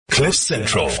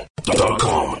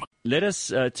CliffCentral.com. Let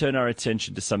us turn our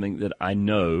attention to something that I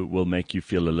know will make you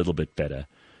feel a little bit better,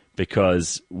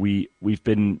 because we've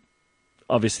been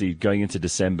obviously going into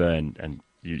December, and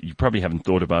you probably haven't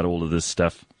thought about all of this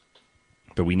stuff,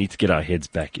 but we need to get our heads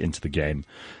back into the game.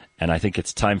 And I think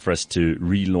it's time for us to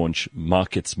relaunch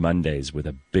Markets Mondays with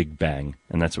a big bang,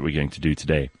 and that's what we're going to do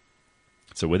today.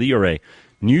 So whether you're a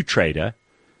new trader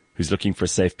who's looking for a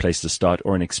safe place to start,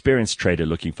 or an experienced trader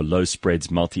looking for low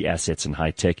spreads, multi-assets, and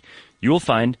high-tech, you will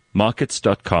find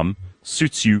Markets.com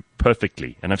suits you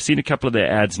perfectly. And I've seen a couple of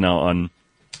their ads now on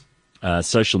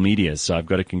social media, so I've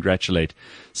got to congratulate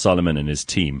Solomon and his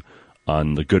team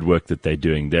on the good work that they're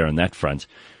doing there on that front.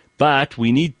 But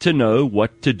we need to know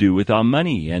what to do with our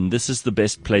money, and this is the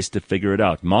best place to figure it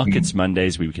out. Markets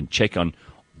Mondays, where we can check on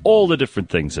all the different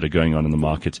things that are going on in the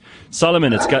market.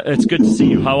 Solomon, it's good to see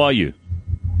you. How are you?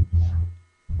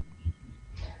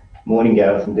 Morning,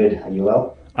 Gareth. I'm good. Are you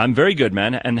well? I'm very good,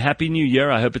 man, and Happy New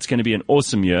Year. I hope it's going to be an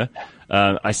awesome year.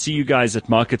 I see you guys at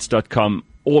Markets.com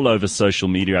all over social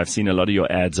media. I've seen a lot of your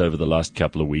ads over the last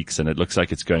couple of weeks, and it looks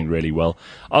like it's going really well.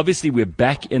 Obviously, we're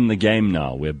back in the game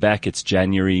now. We're back. It's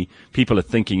January. People are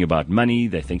thinking about money.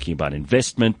 They're thinking about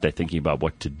investment. They're thinking about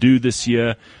what to do this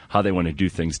year, how they want to do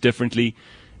things differently.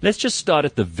 Let's just start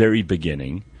at the very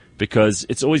beginning, because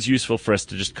it's always useful for us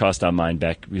to just cast our mind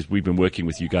back, because we've been working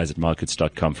with you guys at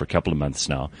Markets.com for a couple of months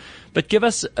now. But give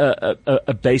us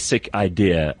a basic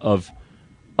idea of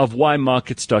why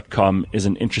Markets.com is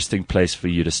an interesting place for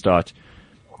you to start.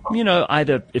 You know,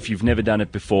 either if you've never done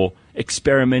it before,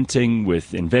 experimenting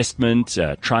with investment,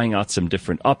 trying out some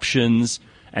different options,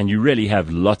 and you really have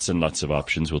lots and lots of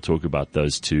options. We'll talk about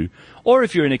those too. Or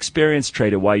if you're an experienced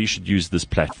trader, why you should use this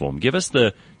platform. Give us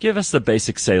the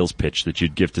basic sales pitch that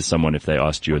you'd give to someone if they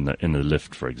asked you in the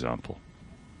lift, for example.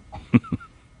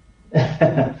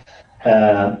 Yeah,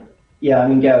 I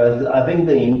mean, Gareth, I think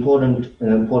the important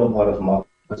part of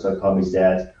Markets.com is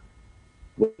that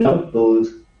we don't build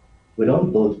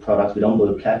products, we don't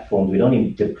build platforms, we don't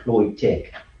even deploy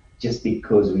tech just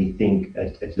because we think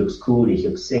it looks cool, it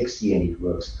looks sexy, and it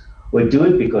works. We do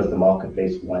it because the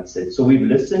marketplace wants it. So we've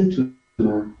listened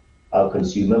to our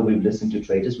consumer, we've listened to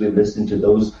traders, we've listened to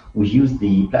those who use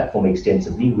the platform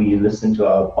extensively, we listen to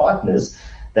our partners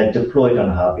that deploy it on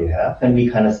our behalf, and we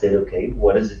kind of said, okay,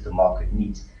 what is it the market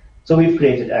needs? So we've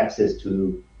created access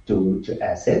to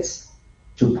assets,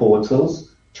 to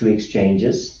portals, to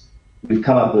exchanges. We've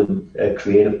come up with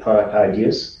creative product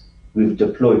ideas. We've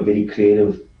deployed very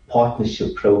creative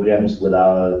partnership programs with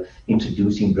our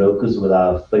introducing brokers, with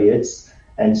our affiliates.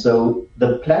 And so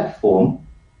the platform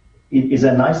is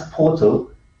a nice portal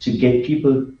to get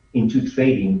people into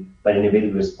trading, but in a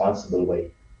very responsible way.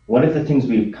 One of the things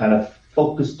we've kind of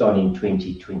focused on in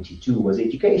 2022 was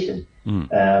education.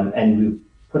 And we've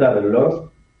put out a lot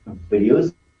of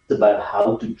videos about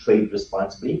how to trade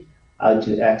responsibly, how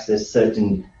to access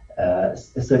certain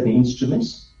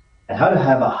instruments, and how to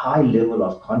have a high level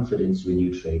of confidence when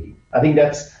you're trading. I think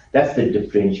that's the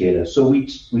differentiator. So we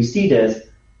see it as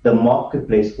the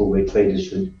marketplace for where traders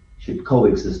should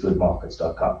coexist with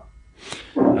Markets.com.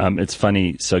 It's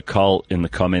funny. So Carl in the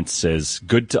comments says,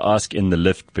 good to ask in the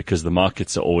lift because the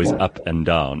markets are always up and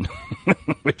down,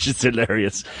 which is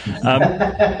hilarious.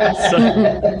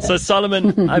 So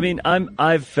Solomon, I mean,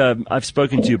 I've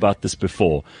spoken to you about this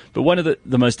before, but one of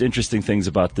the most interesting things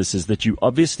about this is that you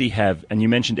obviously have, and you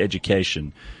mentioned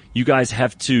education, you guys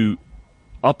have to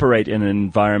operate in an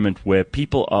environment where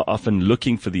people are often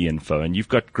looking for the info, and you've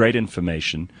got great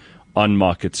information on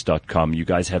Markets.com. You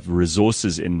guys have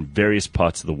resources in various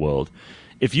parts of the world.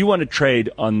 If you want to trade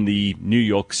on the New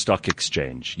York Stock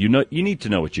Exchange, you need to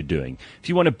know what you're doing. If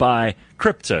you want to buy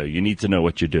crypto, you need to know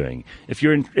what you're doing. If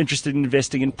you're interested in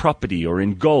investing in property or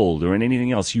in gold or in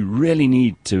anything else, you really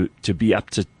need to be up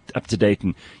to date.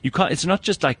 And you can't. It's not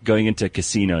just like going into a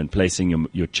casino and placing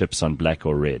your chips on black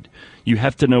or red. You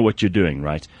have to know what you're doing,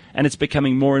 right? And it's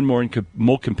becoming more and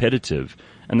more competitive,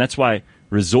 and that's why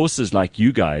resources like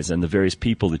you guys and the various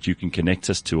people that you can connect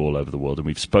us to all over the world, and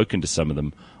we've spoken to some of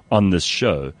them on this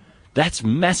show, that's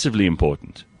massively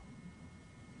important.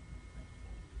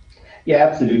 Yeah,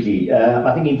 absolutely.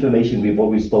 I think information, we've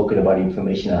always spoken about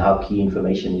information and how key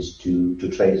information is to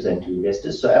traders and to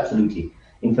investors. So absolutely,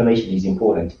 information is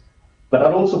important. But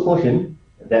I'd also caution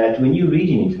that when you're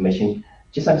reading information,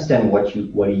 just understand what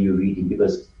are you reading,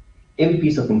 because every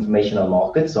piece of information on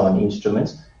markets, on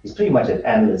instruments, is pretty much an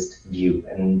analyst view.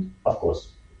 And of course,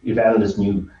 if analysts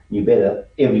knew better,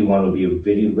 everyone will be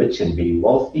very rich and very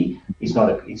wealthy. It's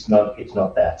not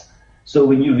that. So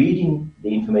when you're reading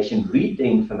the information, read the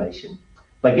information,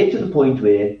 but get to the point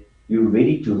where you're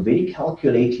ready to very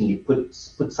calculatingly put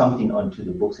something onto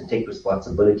the books and take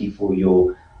responsibility for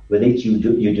whether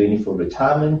you're doing it for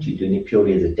retirement, you're doing it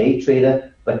purely as a day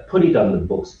trader, but put it on the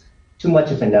books. Too much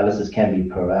of analysis can be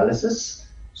paralysis.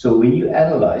 So when you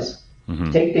analyze,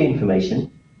 take the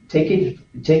information, take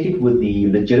it with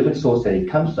the legitimate source that it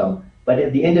comes from, but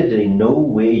at the end of the day, know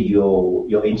where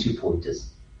your entry point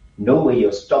is. Know where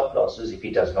your stop loss is if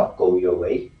it does not go your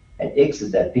way, and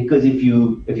exit that. Because if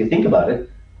you think about it,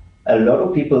 a lot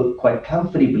of people quite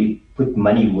comfortably put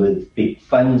money with big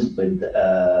funds, with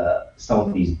some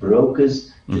of these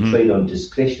brokers to trade on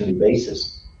discretionary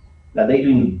basis. Now they're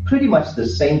doing pretty much the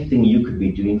same thing you could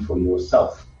be doing for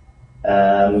yourself.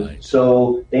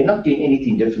 So they're not doing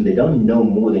anything different. They don't know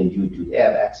more than you do. They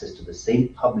have access to the same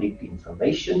public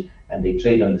information, and they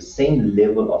trade on the same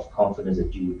level of confidence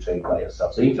that you would trade by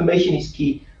yourself. So information is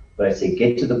key, but I say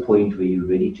get to the point where you're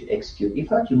ready to execute. If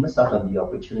not, you miss out on the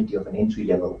opportunity of an entry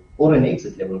level or an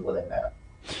exit level for that matter.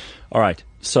 All right.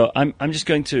 So I'm just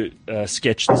going to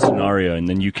sketch the scenario, and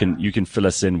then you can fill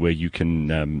us in where you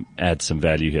can add some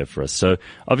value here for us. So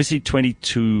obviously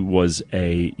 22 was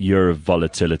a year of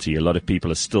volatility. A lot of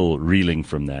people are still reeling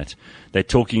from that. They're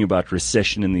talking about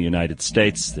recession in the United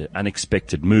States, the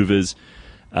unexpected movers.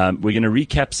 We're going to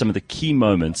recap some of the key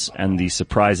moments and the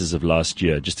surprises of last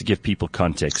year, just to give people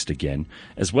context again,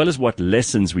 as well as what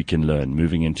lessons we can learn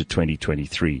moving into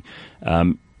 2023.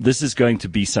 This is going to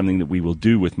be something that we will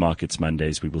do with Markets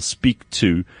Mondays. We will speak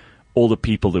to all the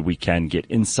people that we can, get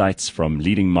insights from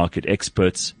leading market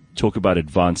experts, talk about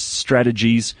advanced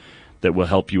strategies that will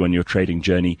help you on your trading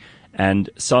journey. And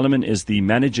Solomon is the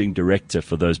managing director,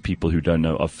 for those people who don't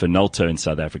know, of Finalto in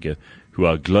South Africa, who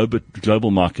are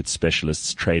global market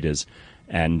specialists, traders,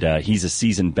 and he's a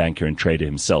seasoned banker and trader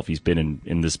himself. He's been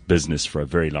in this business for a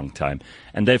very long time.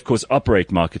 And they, of course,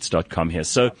 operate Markets.com here.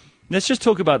 So let's just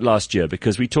talk about last year,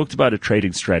 because we talked about a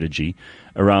trading strategy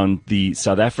around the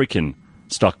South African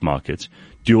stock market,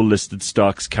 dual listed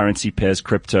stocks, currency pairs,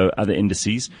 crypto, other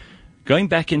indices. Going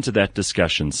back into that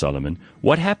discussion, Solomon,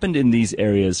 what happened in these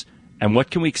areas and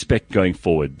what can we expect going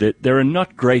forward? There are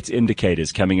not great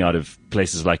indicators coming out of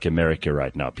places like America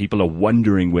right now. People are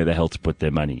wondering where the hell to put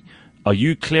their money. Are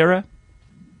you clearer?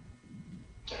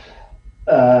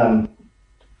 Gareth,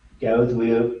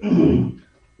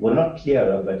 we're not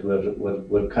clearer, but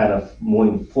we're kind of more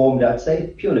informed, I'd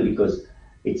say, purely because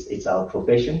it's our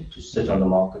profession to sit on the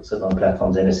market, sit on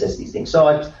platforms and assess these things. So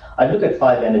I look at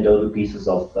 5 anecdotal pieces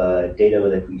of data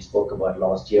that we spoke about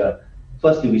last year.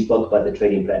 Firstly, we spoke about the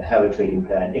trading plan, have a trading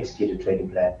plan, execute a trading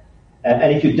plan.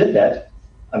 And if you did that,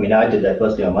 I mean, I did that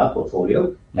personally on my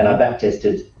portfolio, and I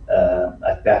backtested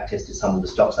some of the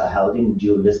stocks I held in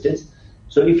dual listed.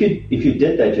 So if you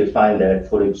did that, you'd find that,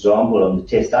 for example, on the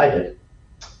test I did,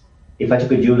 if I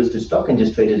took a dual listed stock and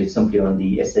just traded it simply on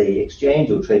the SA exchange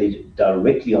or traded it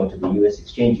directly onto the US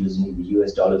exchange using the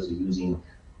US dollars or using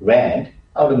Rand,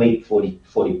 I would have made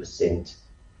 40%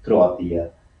 throughout the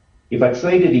year. If I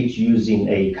traded it using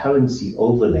a currency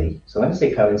overlay, so when I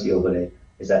say currency overlay,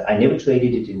 is that I never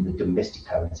traded it in the domestic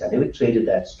currency. I never traded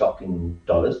that stock in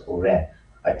dollars or Rand.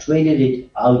 I traded it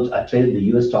out. I traded the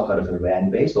US stock out of a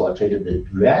Rand base, or I traded the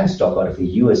Rand stock out of a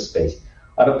US base.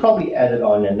 I'd have probably added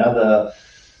on another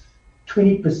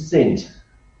 20%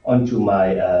 onto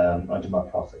my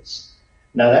profits.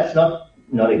 Now that's not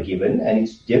a given, and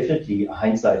it's definitely,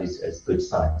 hindsight is as good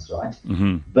science, right?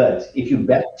 Mm-hmm. But if you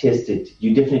back test it,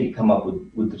 you definitely come up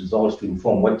with the results to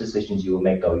inform what decisions you will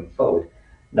make going forward.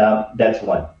 Now that's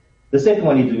one. The second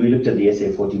one is we looked at the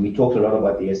SA40. We talked a lot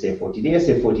about the SA40. The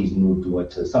SA40 has moved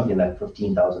towards something like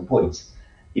 15,000 points.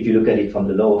 If you look at it from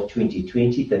the low of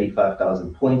 2020,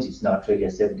 35,000 points, it's now trading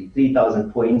at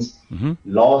 73,000 points. Mm-hmm.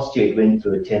 Last year, it went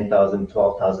through a 10,000,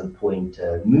 12,000 point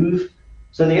move.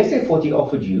 So the SA40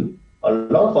 offered you a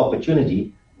lot of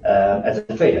opportunity as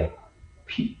a trader.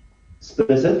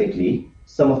 Specifically,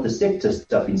 some of the sector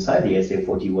stuff inside the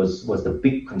SA40 was the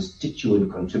big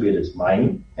constituent contributors,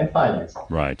 mining and finance.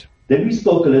 Right. Then we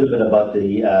spoke a little bit about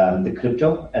the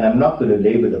crypto, and I'm not going to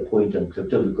labor the point on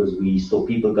crypto because we saw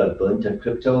people got burnt on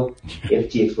crypto.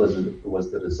 FTX was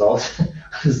the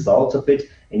result of it,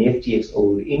 and FTX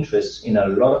owed interest in a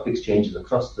lot of exchanges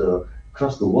across the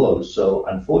world. So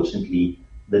unfortunately,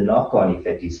 the knock-on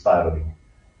effect is spiraling.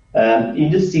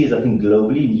 Indices, I think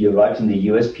globally, you're right, in the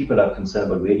US, people are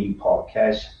concerned about where do you park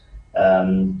cash.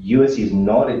 US is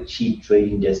not a cheap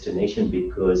trading destination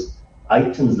because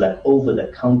items like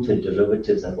over-the-counter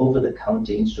derivatives and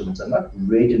over-the-counter instruments are not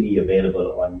readily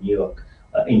available on New York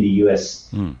in the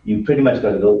US. You pretty much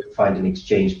got to go to find an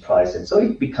exchange price, and so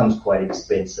it becomes quite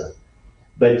expensive.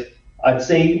 But I'd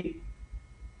say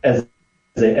as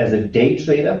a day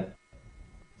trader,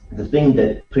 the thing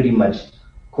that pretty much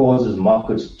causes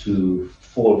markets to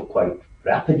fall quite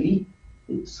rapidly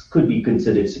could be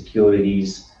considered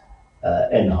securities,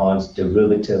 enhanced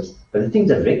derivatives. But the thing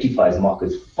that rectifies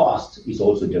markets fast is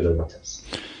also derivatives.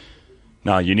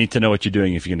 Now, you need to know what you're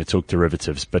doing if you're going to talk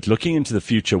derivatives. But looking into the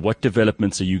future, what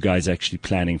developments are you guys actually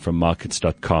planning from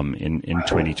markets.com in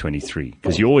 2023?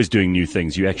 Because you're always doing new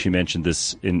things. You actually mentioned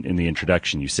this in the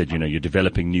introduction. You said, you're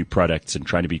developing new products and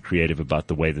trying to be creative about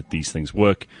the way that these things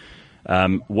work.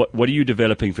 What are you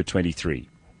developing for 23?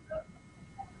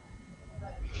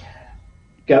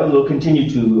 Gavin will continue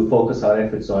to focus our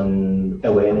efforts on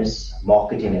awareness,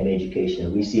 marketing, and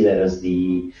education. We see that as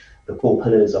the core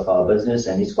pillars of our business,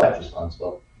 and it's quite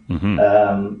responsible. Mm-hmm.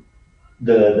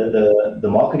 The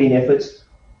marketing efforts,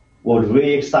 we're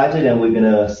really excited, and we're going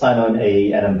to sign on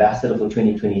an ambassador for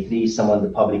 2023, someone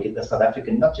the South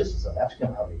African, not just the South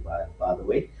African public, by the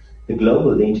way, the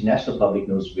international public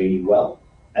knows really well.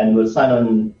 And we'll sign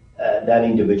on that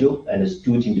individual, an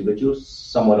astute individual,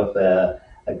 somewhat of a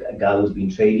guy who's been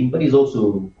trading, but he's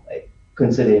also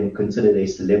considered a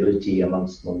celebrity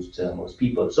amongst most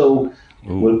people. So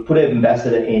we'll put an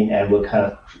ambassador in, and we'll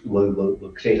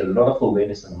create a lot of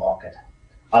awareness in the market.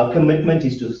 Our commitment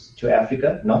is to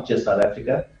Africa, not just South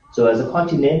Africa. So as a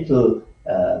continental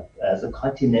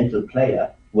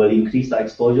player, we'll increase our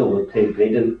exposure. We'll create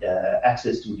greater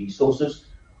access to resources.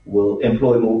 We'll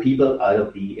employ more people out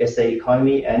of the SA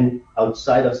economy and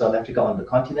outside of South Africa on the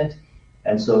continent.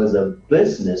 And so as a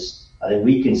business, I think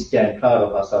we can stand proud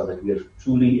of ourselves that we are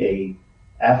truly a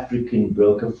African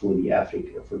broker for the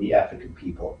African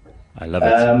people. I love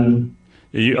it.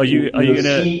 Are you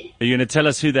going to tell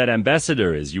us who that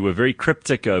ambassador is? You were very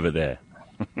cryptic over there.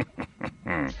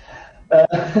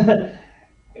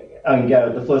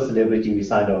 Gareth, the first celebrity we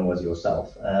signed on was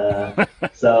yourself.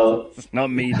 So it's not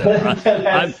me,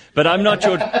 though. But I'm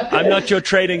not your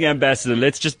trading ambassador.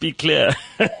 Let's just be clear.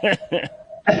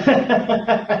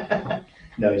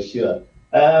 No, sure.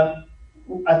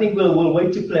 I think we'll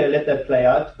wait to let that play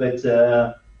out, but it's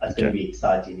going to be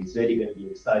exciting. It's really going to be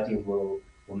exciting. We'll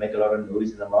make a lot of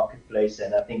noise in the marketplace,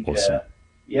 and I think awesome.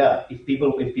 If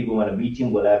people want to meet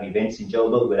him, we'll have events in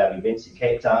Joburg, we'll have events in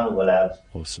Cape Town, we'll have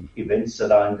awesome events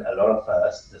around a lot of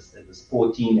the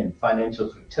sporting and financial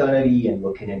fraternity, and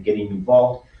looking at getting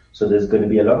involved. So there's going to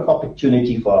be a lot of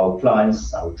opportunity for our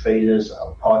clients, our traders,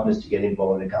 our partners to get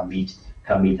involved and come meet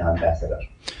our ambassador.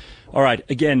 All right.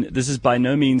 Again, this is by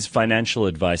no means financial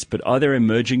advice, but are there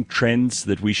emerging trends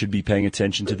that we should be paying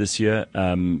attention to this year?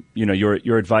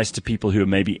 Your advice to people who are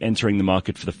maybe entering the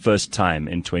market for the first time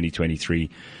in 2023.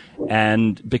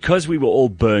 And because we were all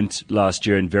burnt last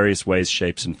year in various ways,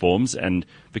 shapes, and forms, and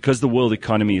because the world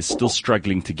economy is still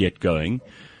struggling to get going,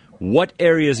 what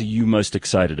areas are you most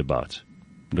excited about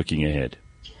looking ahead?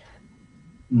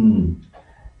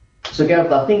 So,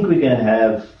 Gareth, I think we're going to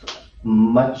have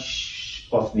much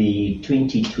of the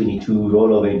 2022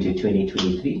 rollover into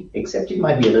 2023, except it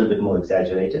might be a little bit more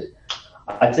exaggerated.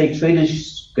 I'd say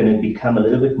traders going to become a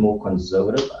little bit more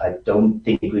conservative. I don't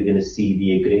think we're going to see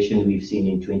the aggression we've seen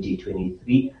in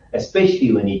 2023,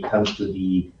 especially when it comes to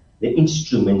the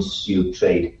instruments you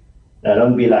trade. Now,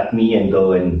 don't be like me and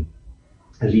go and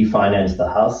refinance the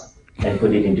house and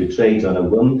put it into trades on a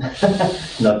whim,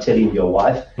 not telling your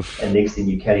wife, and next thing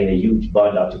you're carrying a huge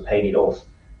bond out to pay it off.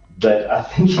 But I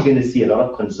think you're going to see a lot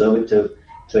of conservative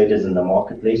traders in the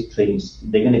marketplace.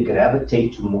 They're going to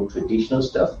gravitate to more traditional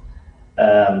stuff.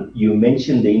 You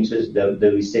mentioned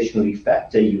the recessionary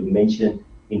factor. You mentioned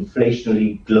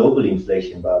global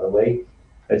inflation, by the way.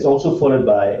 It's also followed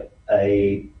by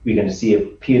we're going to see a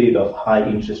period of high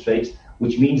interest rates,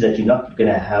 which means that you're not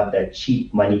going to have that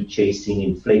cheap money chasing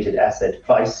inflated asset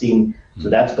pricing. So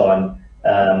that's gone.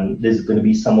 There's going to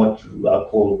be somewhat I'll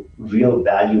call real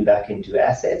value back into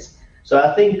assets. So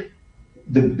I think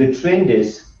the trend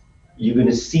is you're going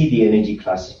to see the energy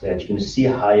crisis play out. You're going to see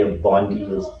higher bond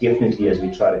yields, definitely, as we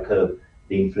try to curb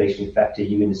the inflation factor.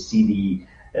 You're going to see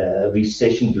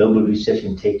the global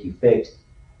recession take effect.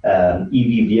 EV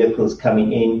vehicles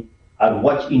coming in. I'd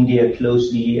watch India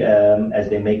closely as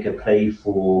they make a play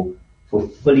for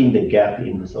filling the gap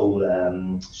in this whole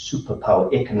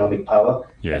superpower, economic power.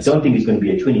 Yes. I don't think it's going to be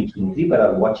a 2023, but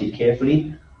I'll watch it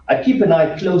carefully. I keep an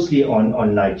eye closely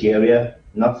on Nigeria,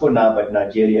 not for now, but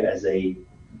Nigeria as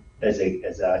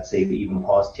I'd say even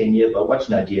past 10 years, but watch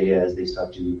Nigeria as they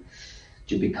start to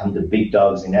become the big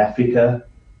dogs in Africa.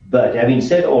 But having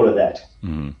said all of that,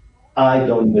 I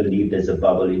don't believe there's a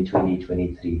bubble in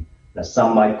 2023. Now,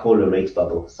 some might call a rates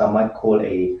bubble. Some might call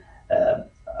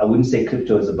I wouldn't say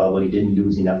crypto is a bubble. It didn't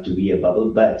lose enough to be a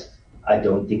bubble, but I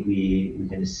don't think we're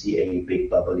going to see a big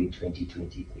bubble in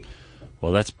 2023.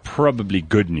 Well, that's probably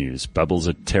good news. Bubbles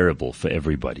are terrible for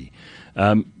everybody.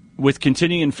 With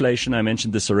continuing inflation, I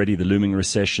mentioned this already, the looming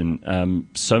recession,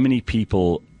 so many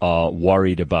people are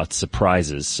worried about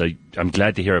surprises. So I'm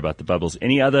glad to hear about the bubbles.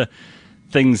 Any other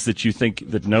things that you think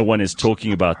that no one is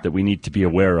talking about that we need to be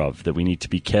aware of, that we need to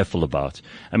be careful about?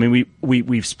 I mean,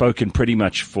 we've spoken pretty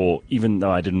much for, even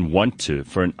though I didn't want to,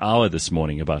 for an hour this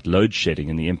morning about load shedding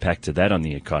and the impact of that on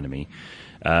the economy.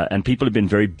 And people have been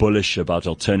very bullish about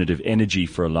alternative energy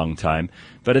for a long time.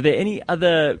 But are there any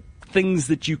other things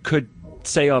that you could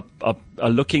say are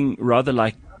looking rather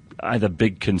like either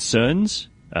big concerns?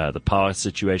 The power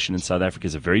situation in South Africa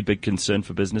is a very big concern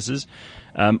for businesses,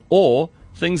 or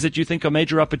things that you think are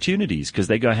major opportunities because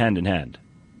they go hand in hand.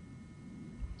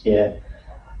 Yeah,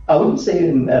 I wouldn't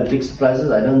say big surprises.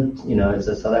 I don't, as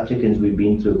a South Africans, we've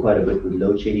been through quite a bit with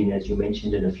load shedding, as you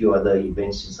mentioned, and a few other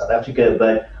events in South Africa.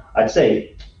 But I'd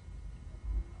say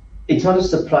it's not a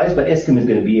surprise, but Eskom is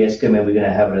going to be Eskom, and we're going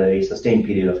to have a sustained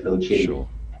period of load shedding. Sure.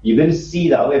 You're going to see,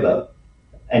 however,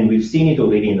 and we've seen it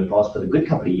already in the past for a good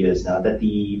couple of years now, that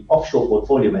the offshore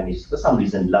portfolio managers, for some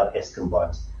reason, love Eskom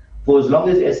bonds. For as long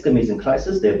as Eskom is in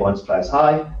crisis, their bonds price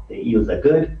high, their yields are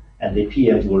good, and their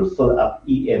PMs will fill up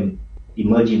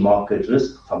emerging market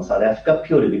risk from South Africa,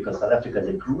 purely because South Africa is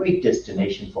a great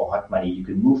destination for hot money. You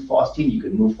can move fast in, you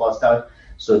can move fast out,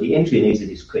 so the entry and exit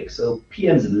is quick. So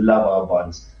PMs love our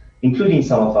bonds, including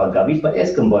some of our govies, but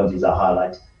Eskom bonds is a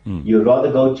highlight. You'd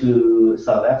rather go to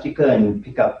South Africa and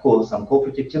pick up some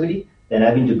corporate activity than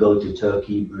having to go to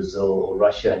Turkey, Brazil, or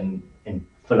Russia and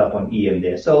fill up on EM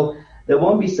there. So there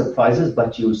won't be surprises,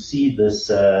 but you'll see this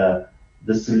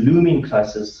looming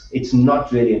crisis. It's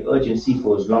not really an urgency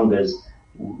for as long as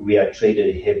we are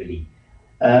traded heavily.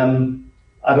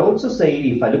 I'd also say,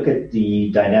 if I look at the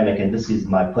dynamic, and this is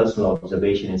my personal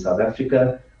observation in South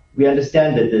Africa, we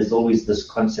understand that there's always this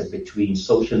concept between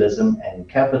socialism and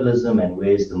capitalism, and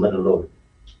where's the middle road.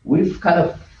 We've kind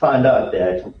of found out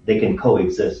that they can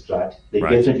coexist, right? They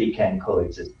definitely can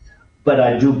coexist. But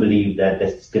I do believe that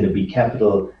there's going to be the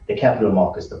capital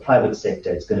markets, the private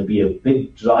sector. It's going to be a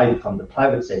big drive from the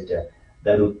private sector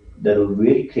that'll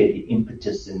really create the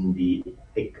impetus in the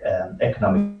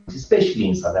economics, especially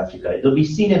in South Africa. It'll be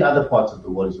seen in other parts of the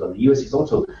world as well. The US is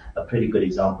also a pretty good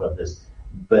example of this.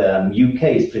 UK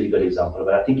is a pretty good example,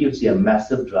 but I think you'll see a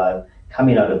massive drive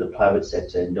coming out of the private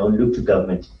sector, and don't look to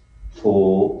government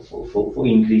for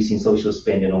increasing social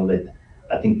spend and all that.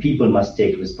 I think people must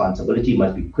take responsibility,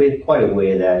 must be quite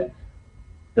aware that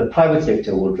the private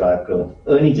sector will drive growth.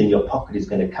 Earnings in your pocket is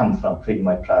going to come from pretty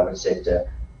much private sector.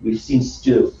 We've seen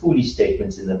still foolish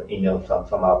statements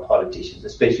from our politicians,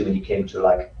 especially when it came to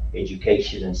like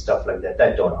education and stuff like that.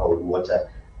 That don't hold water.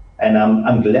 And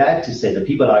I'm glad to say the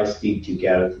people I speak to,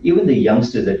 Gareth, even the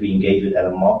youngsters that we engage with at a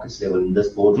markets level in this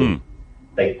boardroom,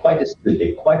 they're quite astute,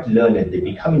 they're quite learned, they're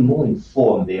becoming more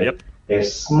informed, they're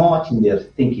smart in their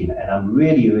thinking, and I'm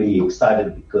really, really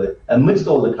excited because amidst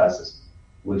all the crisis,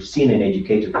 we've seen an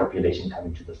educated population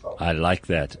coming to the fore. I like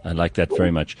that. I like that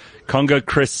very much. Congo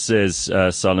Chris says,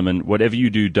 Solomon, whatever you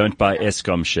do, don't buy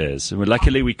Eskom shares. Well,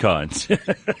 luckily we can't. So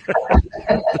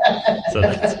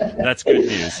that's good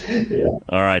news. Yeah.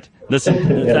 All right.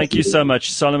 Listen, thank you so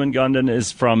much. Solomon Gondon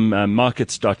is from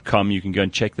markets.com. You can go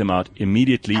and check them out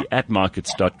immediately at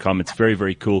markets.com. It's very,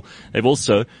 very cool. They've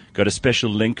also got a special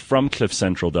link from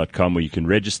cliffcentral.com where you can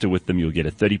register with them. You'll get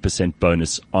a 30%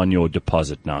 bonus on your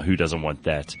deposit. Now, who doesn't want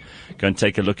that? Go and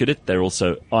take a look at it. They're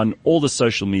also on all the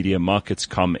social media,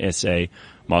 Markets.com SA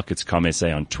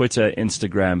on Twitter,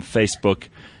 Instagram, Facebook,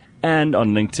 and on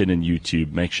LinkedIn and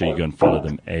YouTube. Make sure you go and follow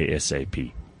them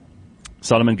ASAP.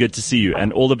 Solomon, good to see you,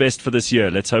 and all the best for this year.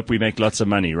 Let's hope we make lots of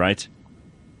money, right?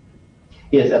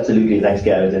 Yes, absolutely. Thanks,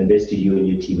 Gareth, and best to you and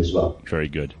your team as well. Very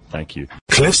good. Thank you.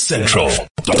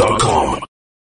 CliffCentral.com